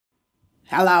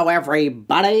Hello,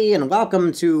 everybody, and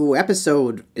welcome to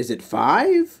episode, is it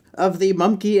 5 of the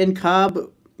Monkey and Cobb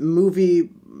movie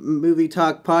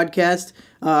talk podcast?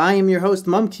 I am your host,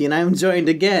 Mumkey, and I am joined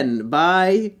again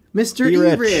by Mr.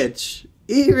 E-Rich.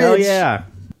 E-Rich. Hell yeah.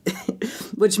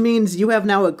 Which means you have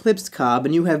now eclipsed Cobb,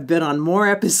 and you have been on more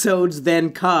episodes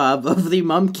than Cobb of the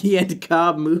Monkey and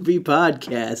Cobb movie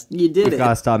podcast. You did it. You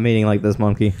gotta stop meeting like this,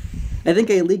 Monkey. I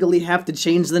think I legally have to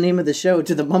change the name of the show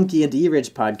to the Monkey and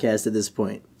E-Rich podcast at this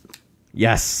point.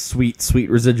 Yes, sweet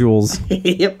residuals.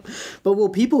 Yep. But will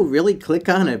people really click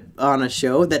on a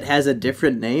show that has a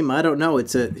different name? I don't know.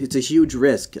 It's a huge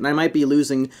risk, and I might be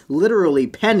losing literally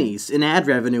pennies in ad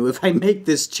revenue if I make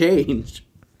this change.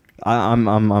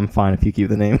 I'm fine if you keep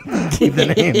the name. Keep the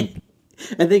name.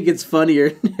 I think it's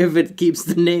funnier if it keeps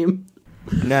the name.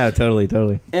 No,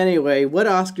 totally. Anyway, what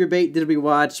Oscar bait did we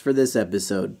watch for this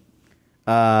episode?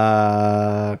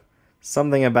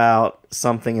 Something about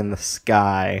something in the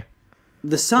sky.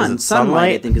 The sun.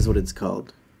 Sunlight, I think is what it's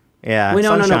called. Yeah, Wait,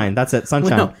 no, sunshine. no. That's it,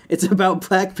 sunshine. No, it's about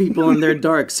black people and they're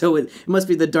dark, so it must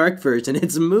be the dark version.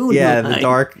 It's Moonlight. Yeah, the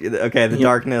dark. Okay, the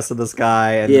darkness of the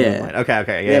sky. And Moonlight.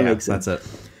 Okay. Yeah, makes sense. That's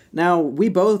it. Now, we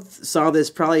both saw this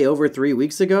probably over 3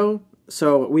 weeks ago,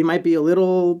 so we might be a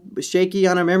little shaky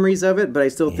on our memories of it, but I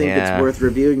still think it's worth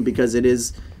reviewing because it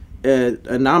is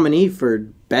a nominee for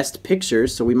Best Picture,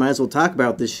 so we might as well talk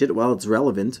about this shit while it's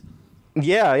relevant.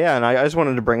 Yeah, and I just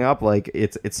wanted to bring up, like,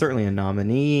 it's certainly a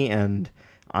nominee, and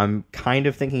I'm kind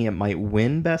of thinking it might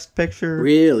win Best Picture.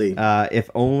 Really? If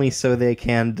only so they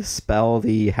can dispel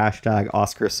the hashtag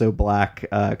Oscar so black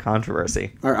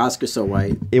controversy. Or Oscar so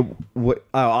white.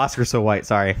 Oscar so white,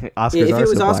 sorry. Oscars if it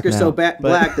was so Oscar so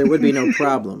black, there would be no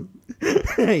problem.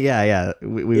 Yeah.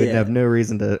 We would have no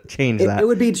reason to change that. It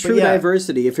would be true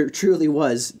diversity if it truly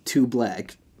was too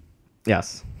black.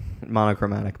 Yes,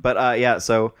 monochromatic. But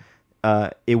so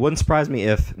it wouldn't surprise me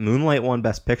if Moonlight won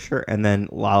Best Picture and then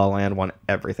La La Land won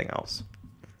everything else.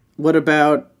 What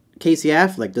about Casey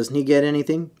Affleck? Doesn't he get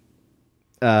anything?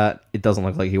 It doesn't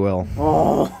look like he will.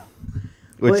 Oh.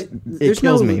 Which it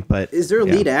kills me, but... Is there a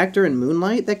lead actor in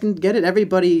Moonlight that can get it?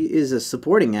 Everybody is a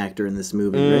supporting actor in this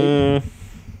movie, right?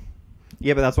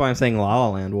 Yeah, but that's why I'm saying La La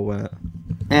Land will win it.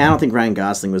 I don't think Ryan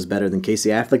Gosling was better than Casey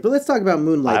Affleck, but let's talk about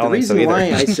Moonlight. The reason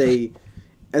why I say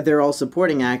they're all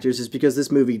supporting actors is because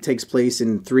this movie takes place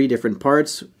in three different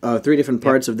parts of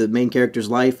the main character's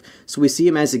life. So we see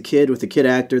him as a kid with a kid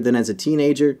actor, then as a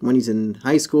teenager when he's in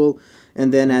high school,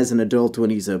 and then as an adult when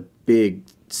he's a big,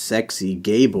 sexy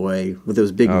gay boy with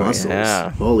those big muscles.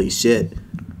 Yeah. Holy shit.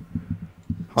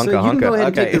 So you can go ahead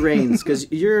and take the reins,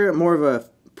 because you're more of a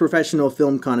professional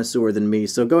film connoisseur than me.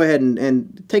 So go ahead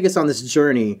and take us on this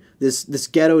journey, this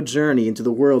ghetto journey into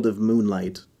the world of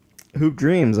Moonlight. Hoop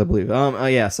Dreams, I believe.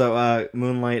 So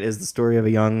Moonlight is the story of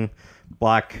a young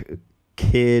black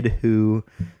kid who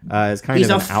is kind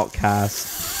of an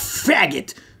outcast.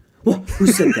 Faggot! Who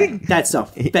said that? That's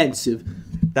offensive.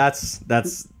 That's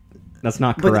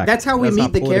not correct. But that's how we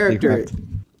meet the character. Correct.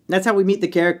 That's how we meet the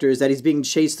character, is that he's being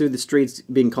chased through the streets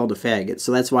being called a faggot.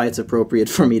 So that's why it's appropriate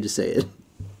for me to say it.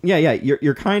 Yeah.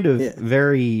 You're kind of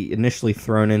very initially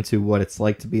thrown into what it's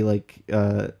like to be like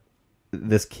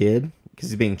this kid, because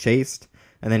he's being chased,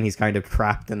 and then he's kind of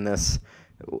trapped in this.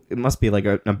 It must be like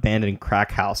an abandoned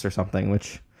crack house or something,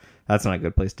 which that's not a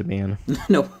good place to be in.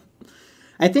 No.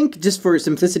 I think just for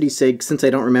simplicity's sake, since I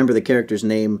don't remember the character's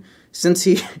name, since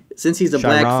he's a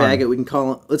black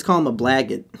faggot, let's call him a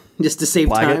blaggot, just to save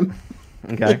time.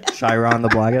 Okay, Chiron the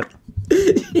blaggot.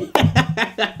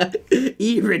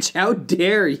 E-Rich, how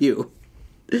dare you?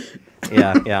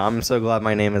 Yeah, I'm so glad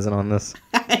my name isn't on this.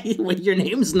 Wait, your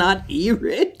name's not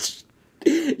E-Rich?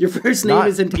 Your first name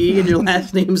isn't E and your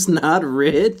last name's not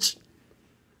Rich?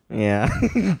 Yeah,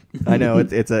 I know,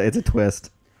 it's a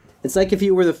twist. It's like if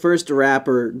you were the first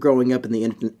rapper growing up in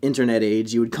the internet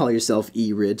age, you would call yourself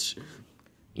E-Rich.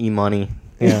 E-Money,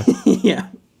 yeah. Yeah.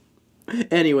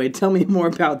 Anyway, tell me more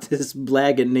about this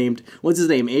blaggett named, what's his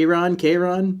name, Aaron?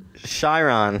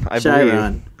 Chiron, I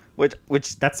believe.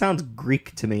 Which that sounds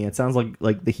Greek to me. It sounds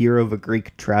like the hero of a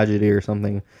Greek tragedy or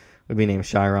something would be named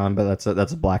Chiron, but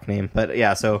that's a black name. But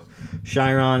yeah, so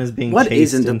Chiron is being what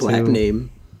chased isn't a black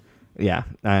name? Yeah,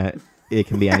 it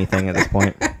can be anything at this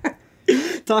point.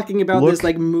 Talking about this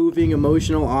like moving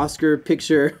emotional Oscar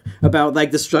picture about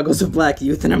like the struggles of black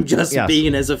youth, and I'm just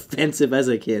being as offensive as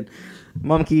I can.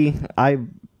 Monkey, I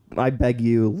beg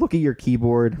you, look at your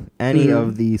keyboard. Any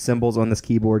of the symbols on this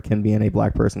keyboard can be in a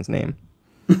black person's name.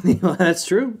 Well, that's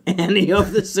true. Any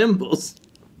of the symbols.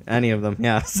 Any of them,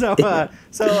 yeah. So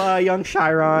young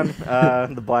Chiron,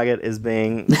 the blaggett, is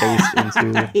being chased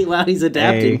into. Wow, he's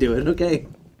adapting to it. Okay.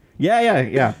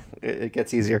 Yeah. it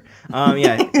gets easier.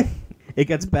 Yeah, it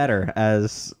gets better,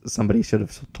 as somebody should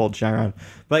have told Sharon.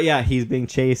 But yeah, he's being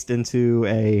chased into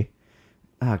it's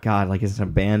an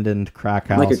abandoned crack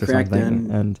house like or something.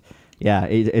 Den. And yeah,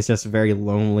 it's just a very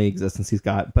lonely existence he's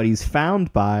got. But he's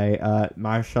found by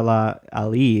Mahershala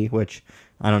Ali, which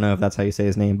I don't know if that's how you say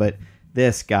his name, but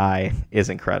this guy is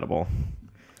incredible.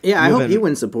 Yeah, I hope he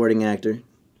wins supporting actor.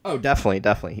 Oh,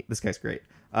 definitely. This guy's great.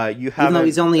 Even though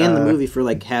he's only in the movie for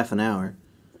like half an hour.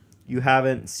 You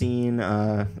haven't seen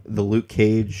the Luke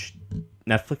Cage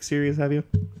Netflix series, have you?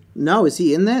 No, is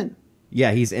he in that?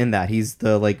 Yeah, he's in that. He's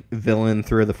the villain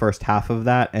through the first half of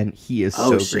that, and he is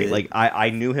so great. Like I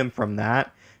knew him from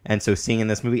that, and so seeing in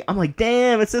this movie, I'm like,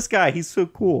 damn, it's this guy. He's so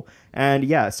cool. And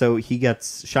yeah, so he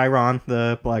gets Chiron,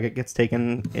 the black, gets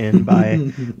taken in by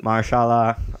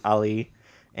Mahershala Ali,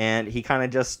 and he kind of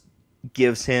just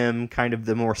gives him kind of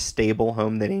the more stable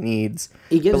home that he needs.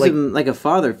 He gives him like a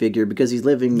father figure because he's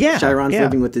living. Chiron's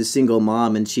living with his single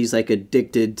mom, and she's like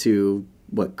addicted to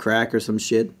crack or some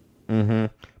shit. Mm-hmm.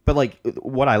 But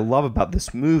what I love about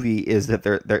this movie is that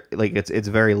they're it's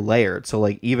very layered. So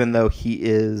even though he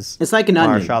is, it's like an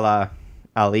onion. Mahershala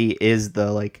Ali is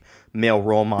the male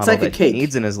role model that he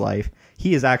needs in his life.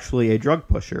 He is actually a drug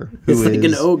pusher. It's like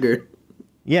an ogre.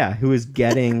 Yeah, who is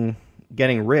getting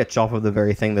rich off of the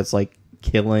very thing that's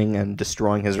killing and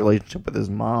destroying his relationship with his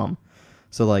mom.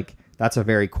 So that's a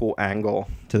very cool angle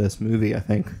to this movie, I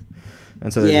think.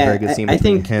 And so there's a very good scene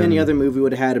between him. I think any other movie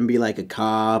would have had him be a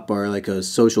cop or a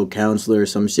social counselor or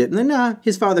some shit. And then,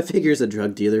 his father figure is a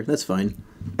drug dealer. That's fine.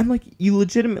 And, you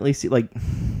legitimately see,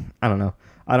 I don't know.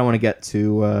 I don't want to get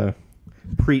too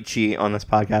preachy on this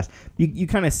podcast. You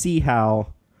kind of see how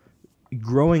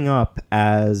growing up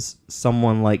as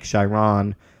someone like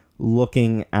Chiron,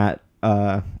 looking at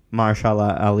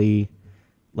Mahershala Ali,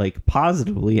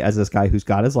 positively as this guy who's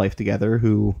got his life together,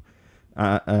 who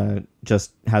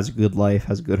just has a good life,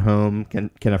 has a good home,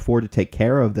 can afford to take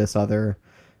care of this other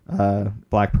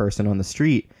black person on the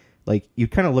street. You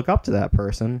kind of look up to that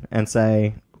person and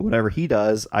say, whatever he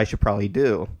does, I should probably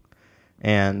do.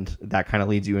 And that kind of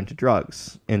leads you into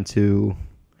drugs, into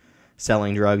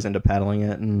selling drugs, into peddling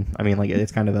it. And I mean,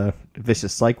 it's kind of a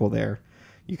vicious cycle there.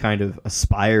 You kind of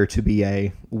aspire to be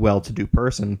a well-to-do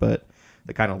person, but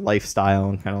the kind of lifestyle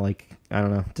and kind of I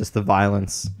don't know, just the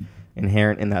violence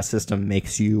inherent in that system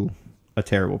makes you a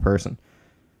terrible person.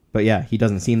 But yeah, he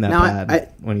doesn't seem that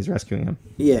bad when he's rescuing him.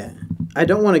 Yeah. I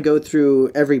don't want to go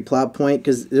through every plot point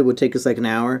because it would take us an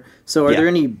hour. So are there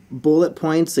any bullet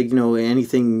points,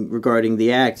 anything regarding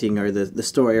the acting or the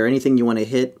story or anything you want to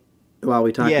hit while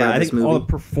we talk about this movie? Yeah, I think all the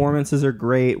performances are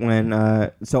great.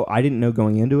 So I didn't know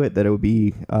going into it that it would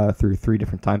be through 3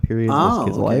 different time periods of this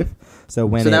kid's life. So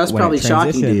that was probably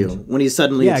shocking to you when he's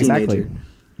suddenly a teenager. Exactly.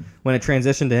 When it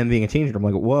transitioned to him being a teenager, I'm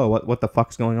like, whoa, what the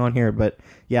fuck's going on here? But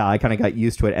yeah, I kind of got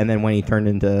used to it. And then when he turned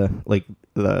into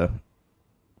the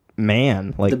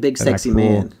man, the big sexy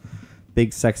man,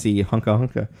 big sexy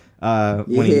hunka,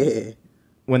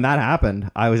 when that happened,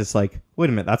 I was just like, wait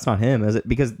a minute, that's not him, is it?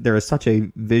 Because there is such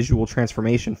a visual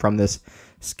transformation from this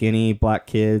skinny black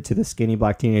kid to the skinny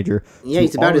black teenager. Yeah,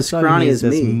 he's about as scrawny as me.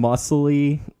 This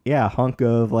muscly, hunk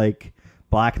of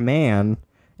black man.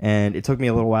 And it took me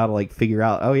a little while to figure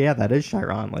out, oh yeah, that is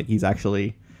Chiron. He's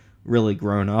actually really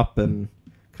grown up and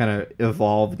kind of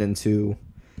evolved into,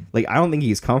 I don't think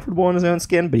he's comfortable in his own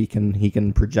skin, but he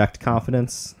can project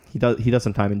confidence. He does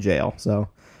some time in jail, so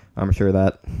I'm sure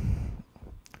that.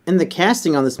 And the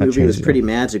casting on this movie was pretty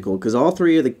magical because all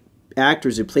 3 of the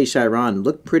actors who play Chiron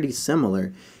look pretty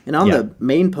similar. And on the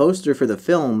main poster for the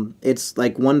film, it's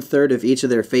 1/3 of each of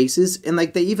their faces, and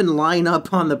they even line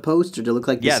up on the poster to look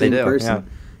like the same person. Yeah.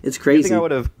 It's crazy. I think I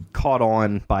would have caught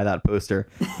on by that poster.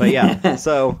 But yeah,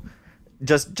 so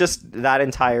just that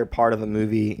entire part of the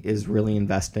movie is really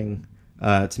investing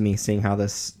to me, seeing how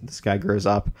this guy grows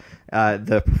up.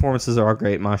 The performances are all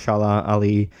great. Mahershala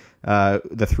Ali,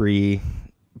 the 3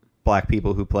 black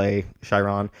people who play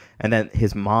Chiron, and then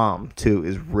his mom too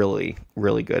is really,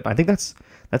 really good. I think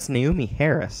that's Naomi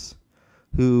Harris,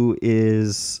 who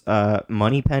is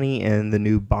Moneypenny in the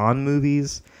new Bond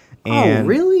movies. And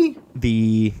really?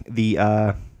 The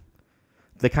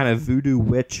kind of voodoo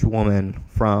witch woman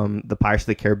from the Pirates of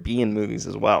the Caribbean movies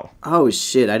as well. Oh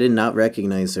shit, I did not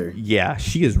recognize her. Yeah,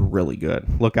 she is really good.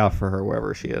 Look out for her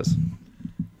wherever she is.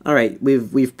 All right,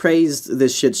 we've praised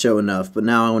this shit show enough, but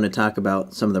now I want to talk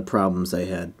about some of the problems I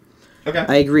had. Okay.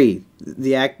 I agree.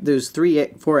 There's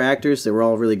 4 actors that were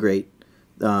all really great.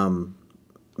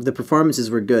 The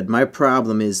performances were good. My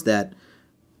problem is that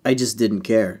I just didn't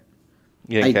care.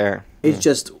 You didn't care. It's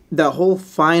just the whole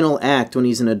final act when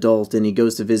he's an adult and he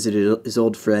goes to visit his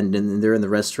old friend and they're in the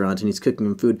restaurant and he's cooking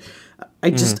him food. I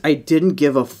didn't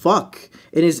give a fuck.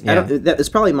 It is it's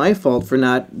probably my fault for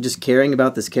not just caring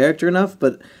about this character enough,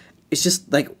 but it's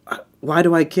just like, why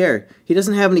do I care? He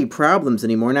doesn't have any problems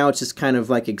anymore. Now it's just kind of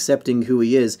like accepting who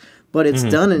he is, but it's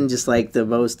done in just like the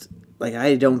most like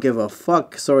I don't give a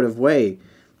fuck sort of way.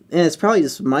 And it's probably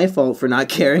just my fault for not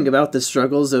caring about the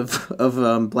struggles of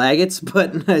Blaggett's,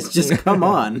 but it's just, come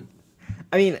on.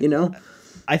 I mean, you know?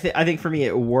 I think for me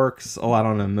it works a lot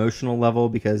on an emotional level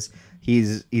because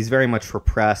he's very much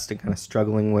repressed and kind of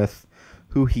struggling with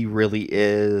who he really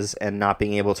is and not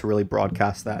being able to really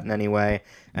broadcast that in any way.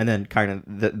 And then kind of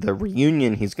the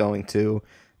reunion he's going to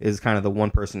is kind of the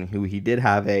one person who he did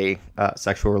have a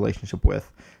sexual relationship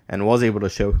with and was able to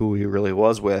show who he really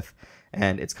was with.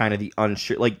 And it's kind of the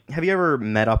unsure. Like, have you ever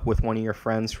met up with one of your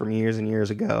friends from years and years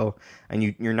ago, and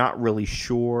you're not really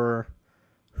sure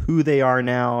who they are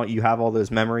now? You have all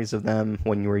those memories of them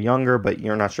when you were younger, but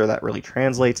you're not sure that really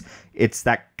translates. It's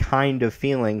that kind of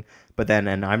feeling. But then,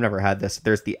 and I've never had this,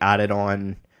 there's the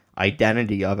added-on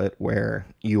identity of it, where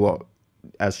you,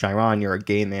 as Chiron, you're a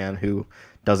gay man who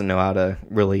doesn't know how to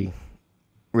really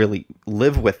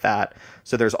live with that.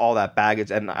 So there's all that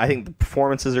baggage, and I think the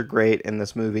performances are great in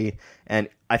this movie, and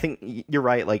I think you're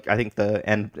right. Like, I think the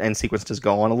end sequence does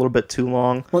go on a little bit too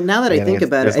long. Well, now that I think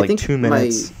about it, I think 2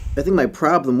 minutes. I think my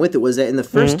problem with it was that in the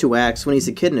first 2 acts, when he's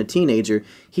a kid and a teenager,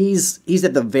 he's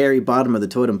at the very bottom of the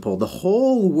totem pole. The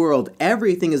whole world,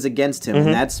 everything is against him, and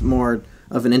that's more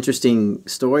of an interesting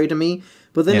story to me.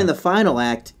 But then in the final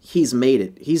act, he's made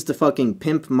it. He's the fucking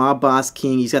pimp, mob boss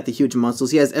king. He's got the huge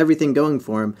muscles. He has everything going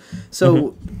for him.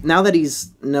 So now that he's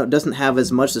doesn't have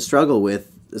as much to struggle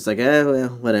with, it's like, well,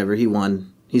 whatever. He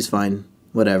won. He's fine.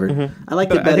 Whatever. I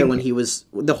liked it better when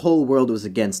the whole world was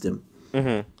against him.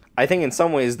 I think in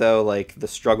some ways, though, like, the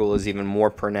struggle is even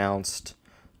more pronounced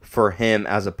for him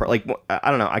as a like,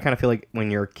 I don't know. I kind of feel like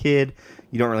when you're a kid,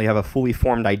 you don't really have a fully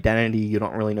formed identity. You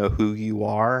don't really know who you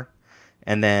are.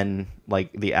 And then,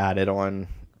 like, the added-on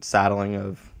saddling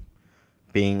of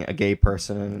being a gay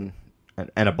person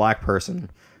and a black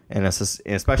person, and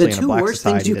especially in a black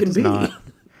society that does not.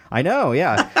 I know,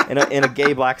 yeah. In a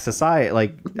gay black society,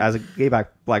 like, as a gay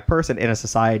black person in a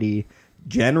society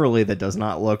generally that does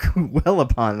not look well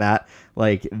upon that,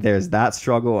 like, there's that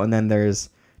struggle, and then there's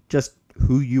just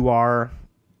who you are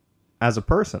as a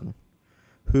person,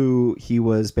 who he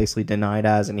was basically denied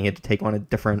as, and he had to take on a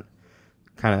different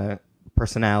kind of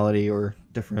personality or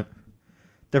different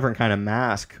kind of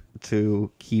mask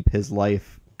to keep his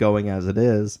life going as it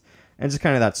is, and just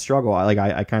kind of that struggle.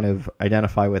 I kind of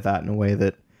identify with that in a way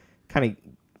that kind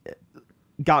of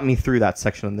got me through that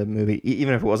section of the movie,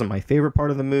 even if it wasn't my favorite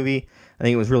part of the movie. I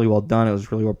think it was really well done. It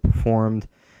was really well performed,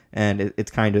 and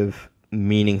it's kind of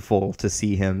meaningful to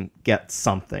see him get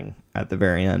something at the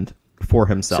very end for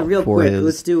himself. So real quick,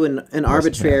 let's do an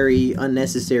arbitrary,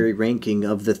 unnecessary ranking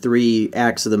of the 3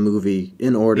 acts of the movie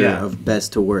in order of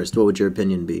best to worst. What would your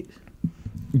opinion be?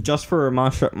 Just for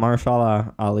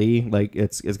Mahershala Ali, like,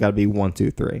 it's got to be 1,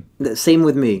 2, 3. Same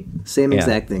with me. Same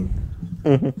exact thing.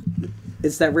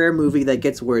 It's that rare movie that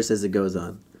gets worse as it goes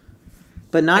on.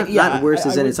 But not worse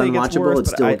as in it's unwatchable,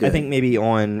 it's still good. I think maybe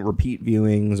on repeat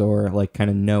viewings or, like, kind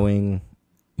of knowing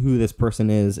who this person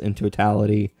is in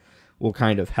totality will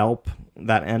kind of help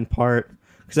that end part.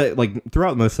 Because, like,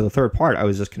 throughout most of the third part, I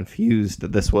was just confused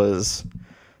that this was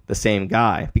the same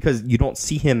guy. Because you don't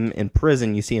see him in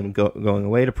prison. You see him going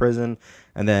away to prison.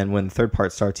 And then when the third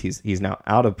part starts, he's now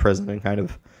out of prison and kind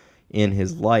of in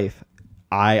his life.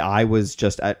 I was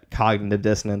just at cognitive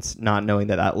dissonance, not knowing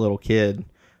that little kid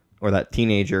or that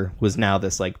teenager was now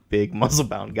this, like, big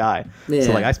muscle-bound guy. Yeah.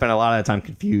 So, like, I spent a lot of time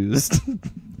confused.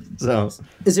 So,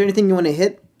 is there anything you want to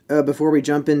hit before we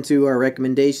jump into our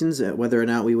recommendations, whether or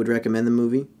not we would recommend the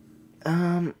movie?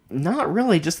 Not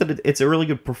really. Just that it's a really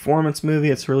good performance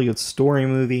movie. It's a really good story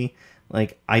movie.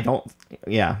 Like, that's all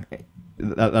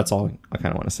I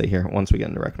kind of want to say here. Once we get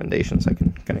into recommendations, I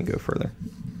can kind of go further.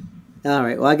 All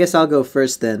right. Well, I guess I'll go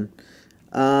first then.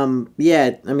 I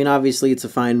mean, obviously it's a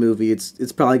fine movie.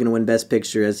 It's probably going to win Best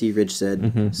Picture, as Rich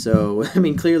said. So, I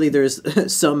mean, clearly there's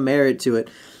some merit to it.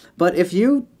 But if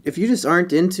you just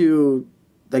aren't into,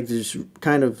 like, there's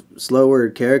kind of slower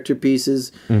character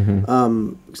pieces. I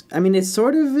mean, it's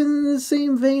sort of in the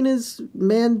same vein as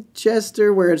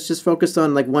Manchester, where it's just focused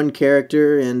on, like, one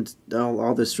character and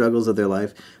all the struggles of their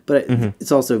life. But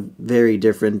it's also very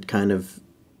different kind of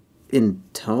in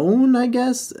tone, I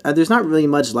guess. There's not really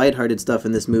much lighthearted stuff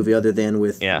in this movie other than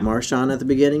with Marshawn at the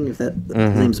beginning, if that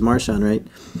his name's Marshawn, right?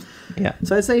 Yeah.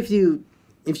 So I'd say if you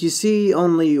if you see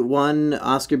only one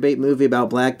Oscar bait movie about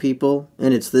black people,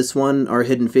 and it's this one or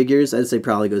Hidden Figures, I'd say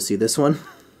probably go see this one.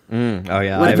 Oh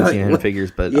yeah, I haven't seen Hidden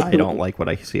Figures, but I don't like what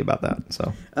I see about that.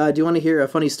 So, do you want to hear a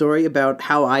funny story about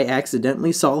how I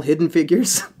accidentally saw Hidden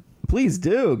Figures? Please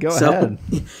do. Go ahead.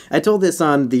 I told this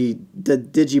on the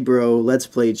Digibro Let's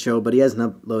Play show, but he hasn't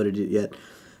uploaded it yet.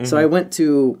 Mm-hmm. So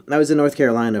I was in North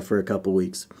Carolina for a couple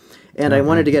weeks, and I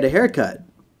wanted to get a haircut.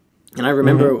 And I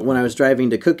remember when I was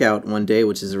driving to Cookout one day,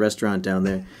 which is a restaurant down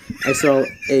there, I saw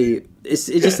it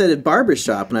just said a barber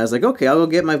shop, and I was like, okay, I'll go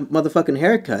get my motherfucking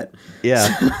haircut.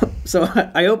 Yeah. So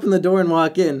I open the door and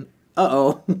walk in.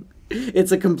 Uh-oh.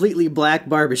 It's a completely black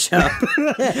barbershop.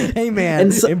 Hey,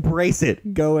 man, embrace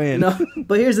it. Go in. No,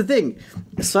 but here's the thing.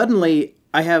 Suddenly,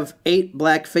 I have 8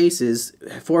 black faces,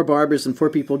 4 barbers and 4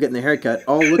 people getting their haircut,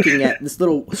 all looking at this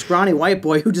little scrawny white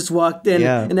boy who just walked in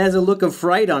and has a look of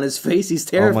fright on his face. He's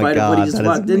terrified of what he just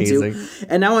walked into.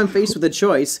 And now I'm faced with a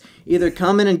choice. Either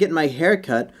come in and get my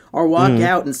haircut or walk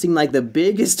out and seem like the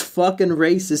biggest fucking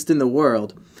racist in the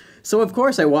world. So, of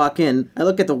course, I walk in. I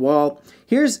look at the wall.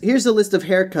 Here's a list of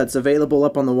haircuts available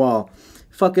up on the wall.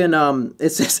 Fucking, it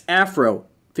says Afro,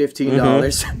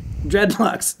 $15.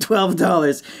 Dreadlocks,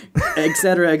 $12,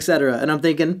 etc., etc. And I'm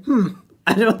thinking,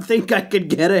 I don't think I could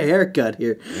get a haircut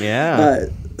here. Yeah.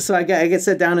 So I get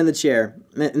set down in the chair,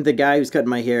 and the guy who's cutting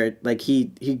my hair, like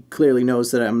he clearly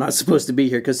knows that I'm not supposed to be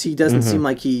here because he doesn't seem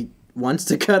like he wants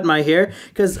to cut my hair.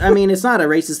 Because I mean, it's not a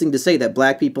racist thing to say that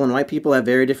black people and white people have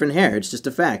very different hair. It's just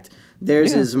a fact.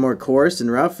 Theirs is more coarse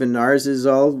and rough, and ours is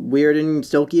all weird and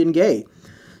silky and gay.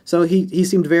 So he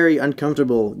seemed very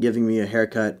uncomfortable giving me a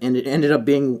haircut, and it ended up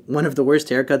being one of the worst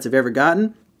haircuts I've ever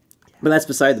gotten. But that's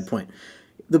beside the point.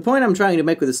 The point I'm trying to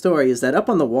make with the story is that up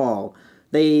on the wall,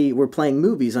 they were playing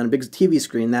movies on a big TV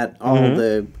screen that all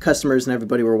the customers and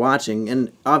everybody were watching,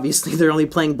 and obviously they're only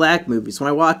playing black movies. When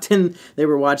I walked in, they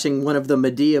were watching one of the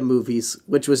Medea movies,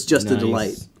 which was just a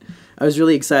delight. I was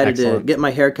really excited to get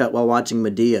my haircut while watching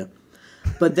Medea.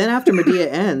 But then after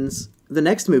Medea ends, the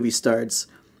next movie starts,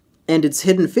 and it's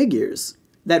Hidden Figures.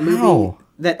 That movie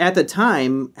that at the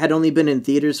time had only been in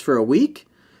theaters for a week.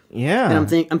 Yeah. And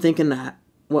I'm thinking,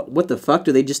 what the fuck?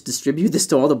 Do they just distribute this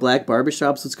to all the black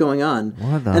barbershops? What's going on?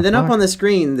 And then up on the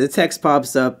screen, the text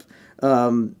pops up,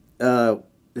 do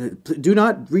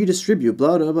not redistribute,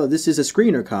 blah, blah, blah. This is a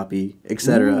screener copy,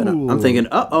 etc. And I'm thinking,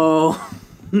 uh-oh.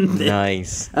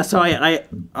 Nice. So I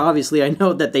obviously I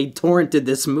know that they torrented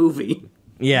this movie.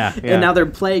 Yeah. And now they're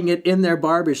playing it in their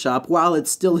barbershop while it's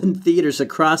still in theaters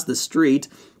across the street.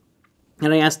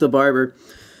 And I asked the barber,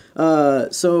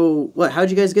 so how'd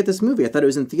you guys get this movie? I thought it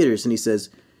was in theaters. And he says,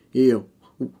 yeah,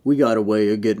 we got a way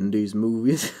of getting these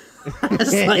movies. I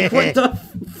was like, what the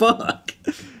fuck?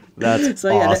 That's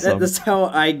awesome. That's how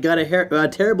I got a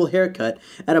terrible haircut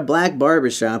at a black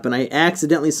barbershop, and I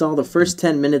accidentally saw the first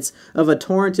 10 minutes of a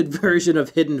torrented version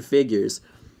of Hidden Figures.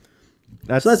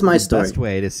 So that's my story. Best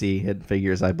way to see Hidden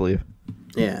Figures, I believe.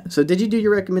 Yeah. So did you do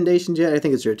your recommendations yet? I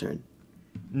think it's your turn.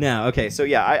 No. Okay. So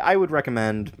yeah, I would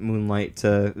recommend Moonlight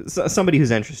to somebody who's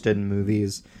interested in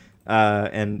movies,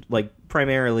 and like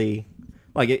primarily,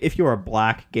 like if you're a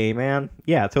black gay man,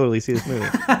 yeah, totally see this movie.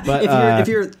 But if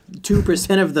you're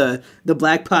 2% of the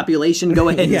black population, go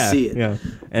ahead and see it. Yeah.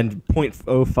 And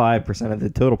 0.05% of the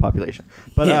total population.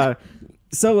 But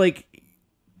so like,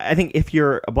 I think if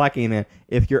you're a black gay man,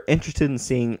 if you're interested in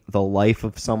seeing the life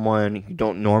of someone you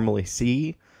don't normally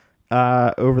see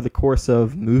over the course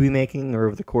of movie making or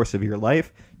over the course of your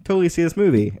life, totally see this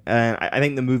movie. And I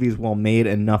think the movie is well made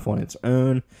enough on its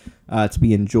own to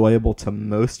be enjoyable to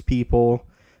most people,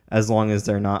 as long as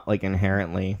they're not like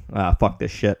inherently fuck this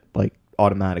shit like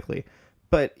automatically.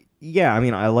 But yeah, I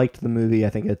mean, I liked the movie. I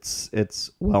think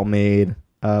it's well made,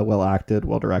 well acted,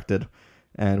 well directed,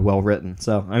 and well written.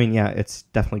 So I mean, yeah, it's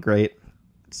definitely great.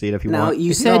 See it if you want. Now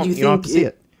you said you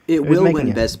think it will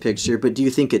win Best Picture, but do you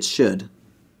think it should?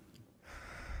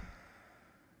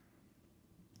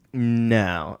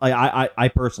 No, I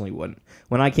personally wouldn't.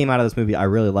 When I came out of this movie, I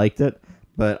really liked it,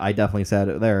 but I definitely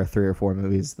said there are 3 or 4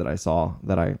 movies that I saw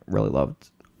that I really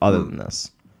loved other than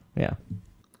this. Yeah.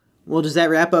 Well, does that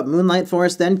wrap up Moonlight for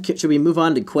us then? Should we move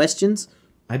on to questions?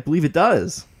 I believe it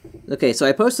does. Okay, so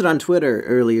I posted on Twitter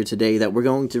earlier today that we're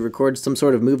going to record some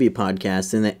sort of movie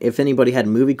podcast, and that if anybody had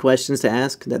movie questions to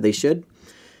ask, that they should.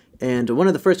 And one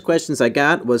of the first questions I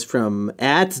got was from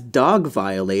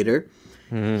 @DogViolator.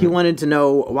 He wanted to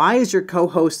know, why is your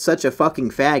co-host such a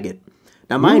fucking faggot?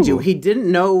 Now, mind you, he didn't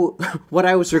know what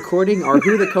I was recording or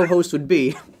who the co-host would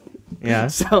be. Yeah.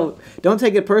 So don't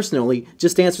take it personally.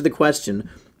 Just answer the question.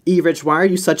 Rich, why are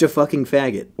you such a fucking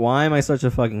faggot? Why am I such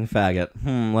a fucking faggot?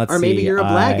 Let's see. Or maybe you're a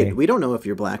blackguard. We don't know if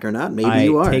you're black or not. Maybe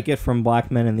you are. I take it from black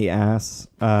men in the ass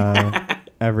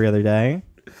every other day.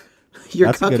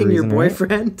 You're cucking your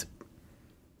boyfriend?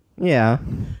 Right? Yeah.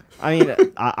 I mean,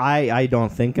 I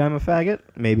don't think I'm a faggot.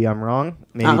 Maybe I'm wrong.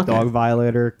 Maybe Dog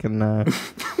Violator can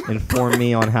inform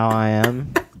me on how I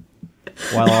am,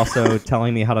 while also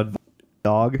telling me how to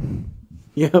dog.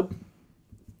 Yep.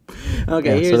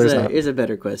 Okay, yeah, here's a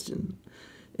better question.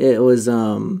 It was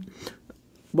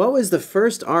what was the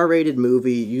first R-rated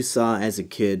movie you saw as a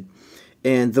kid?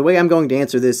 And the way I'm going to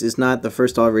answer this is not the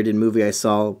first R-rated movie I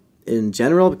saw in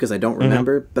general, because I don't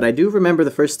remember, but I do remember the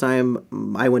first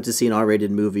time I went to see an R-rated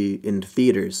movie in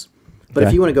theaters. But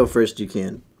if you want to go first, you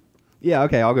can. Yeah,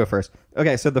 okay, I'll go first.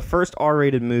 Okay, so the first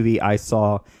R-rated movie I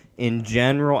saw in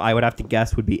general, I would have to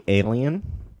guess, would be Alien.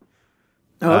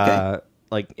 Oh, okay.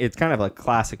 Like, it's kind of a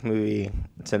classic movie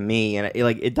to me, and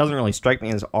it doesn't really strike me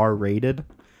as R-rated.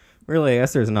 Really, I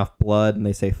guess there's enough blood, and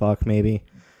they say fuck, maybe.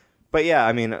 But yeah,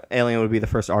 I mean, Alien would be the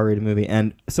first R-rated movie,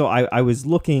 and so I was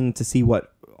looking to see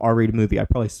what R-rated movie I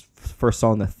probably first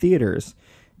saw in the theaters,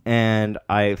 and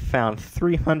I found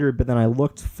 300, but then I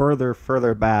looked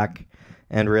further back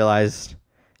and realized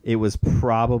it was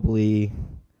probably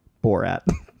Borat.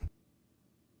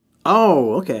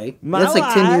 Oh, okay. That's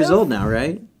like 10 years old now,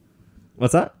 right?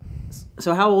 What's that?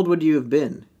 So how old would you have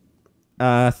been?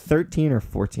 13 or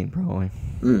 14, probably.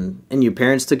 And your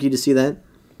parents took you to see that?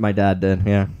 My dad did,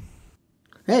 yeah.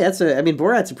 Hey,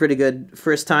 Borat's a pretty good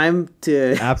first time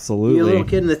to... Absolutely. You're a little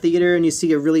kid in the theater and you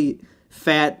see a really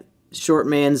fat, short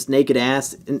man's naked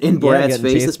ass in Borat's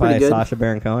face. That's pretty good. Sacha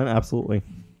Baron Cohen, absolutely.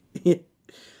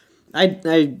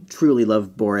 I truly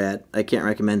love Borat. I can't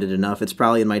recommend it enough. It's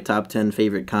probably in my top 10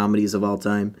 favorite comedies of all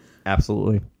time.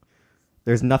 Absolutely.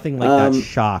 There's nothing like that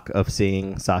shock of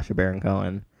seeing Sacha Baron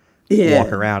Cohen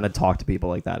walk around and talk to people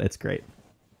like that. It's great.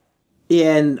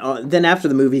 Yeah, and then after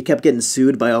the movie, he kept getting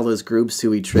sued by all those groups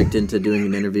who he tricked into doing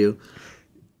an interview.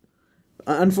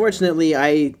 Unfortunately,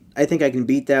 I think I can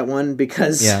beat that one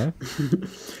because... Yeah.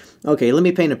 Okay, let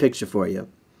me paint a picture for you.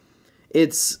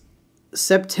 It's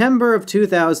September of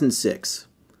 2006.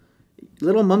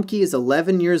 Little Mumkey is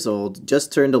 11 years old,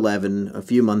 just turned 11 a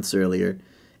few months earlier,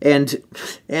 and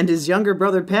his younger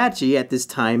brother Patchy at this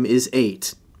time is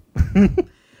 8.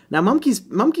 Now,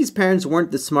 Mumkey's parents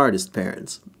weren't the smartest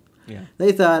parents. Yeah.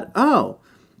 They thought, oh,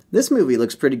 this movie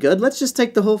looks pretty good. Let's just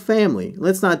take the whole family.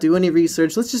 Let's not do any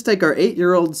research. Let's just take our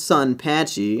 8-year-old son,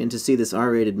 Patchy, in to see this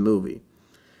R-rated movie.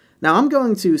 Now, I'm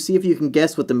going to see if you can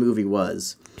guess what the movie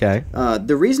was. Okay.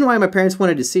 The reason why my parents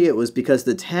wanted to see it was because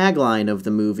the tagline of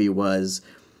the movie was,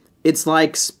 "It's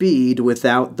like Speed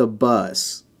without the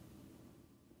bus."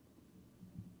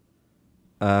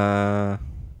 Catch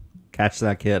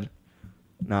That Kid.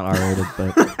 Not R-rated,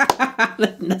 but...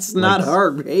 That's not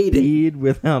R-rated. Speed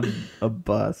without a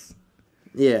bus.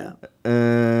 Yeah.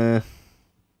 I'm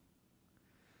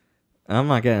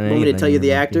not getting anything. Want me to tell you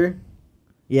the actor?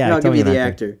 Yeah, no, I'll give you the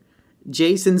actor.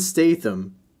 Jason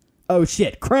Statham. Oh,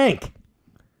 shit. Crank!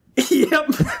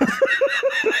 Yep.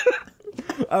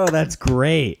 Oh, that's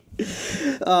great.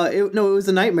 It was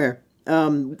a nightmare.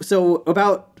 So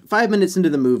about 5 minutes into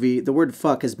the movie, the word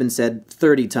fuck has been said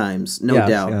 30 times, no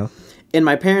doubt. Yeah. And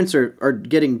my parents are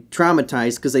getting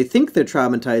traumatized because they think they're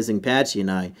traumatizing Patchy and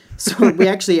I. So we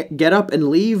actually get up and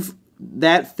leave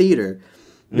that theater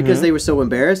because they were so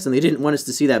embarrassed and they didn't want us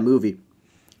to see that movie.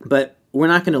 But we're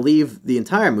not going to leave the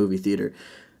entire movie theater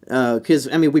because,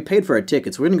 we paid for our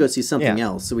tickets. We're going to go see something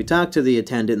else. So we talked to the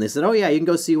attendant and they said, oh, yeah, you can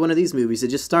go see one of these movies. It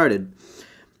just started.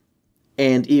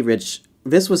 And Rich,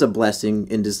 this was a blessing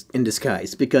in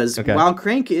disguise because while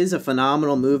Crank is a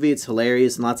phenomenal movie, it's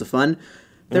hilarious and lots of fun,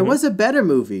 there was a better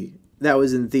movie that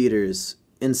was in theaters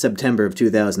in September of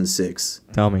 2006.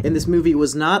 Tell me. And this movie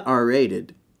was not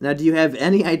R-rated. Now, do you have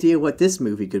any idea what this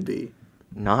movie could be?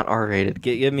 Not R-rated.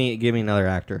 Give me another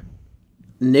actor.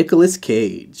 Nicolas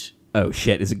Cage. Oh,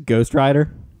 shit. Is it Ghost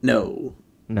Rider? No.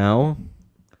 No?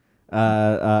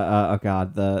 Oh,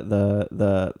 God.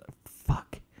 The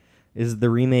fuck. Is the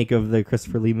remake of the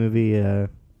Christopher Lee movie,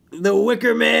 The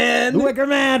Wicker Man! The Wicker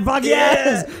Man! Fuck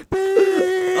yes!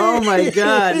 Oh my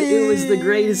god, it was the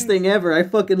greatest thing ever. I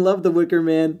fucking love The Wicker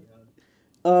Man.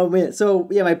 Oh man, so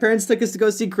yeah, my parents took us to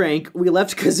go see Crank. We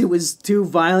left because it was too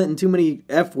violent and too many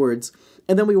F words.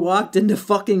 And then we walked into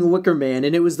fucking Wicker Man,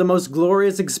 and it was the most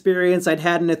glorious experience I'd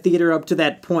had in a theater up to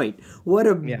that point. What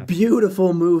a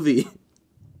beautiful movie.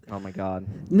 Oh my god.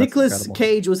 Nicolas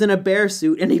Cage was in a bear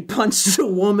suit and he punched a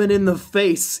woman in the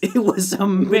face. It was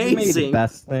amazing. Maybe the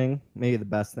best thing. Maybe the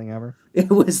best thing ever. It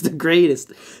was the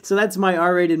greatest. So that's my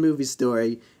R-rated movie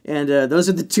story. And those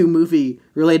are the 2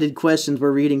 movie-related questions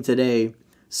we're reading today.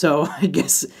 So I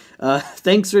guess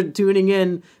thanks for tuning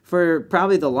in for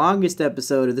probably the longest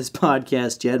episode of this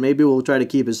podcast yet. Maybe we'll try to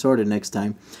keep it shorter next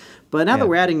time. But now that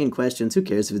we're adding in questions, who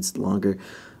cares if it's longer?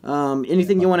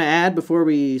 Anything you want to add before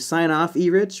we sign off,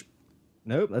 E-Rich?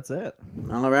 Nope, that's it.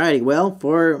 Alrighty, well,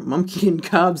 for Mumkey and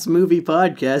Cobb's Movie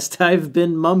Podcast, I've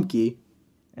been Mumkey.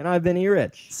 And I've been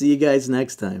E-Rich. See you guys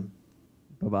next time.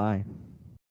 Bye-bye.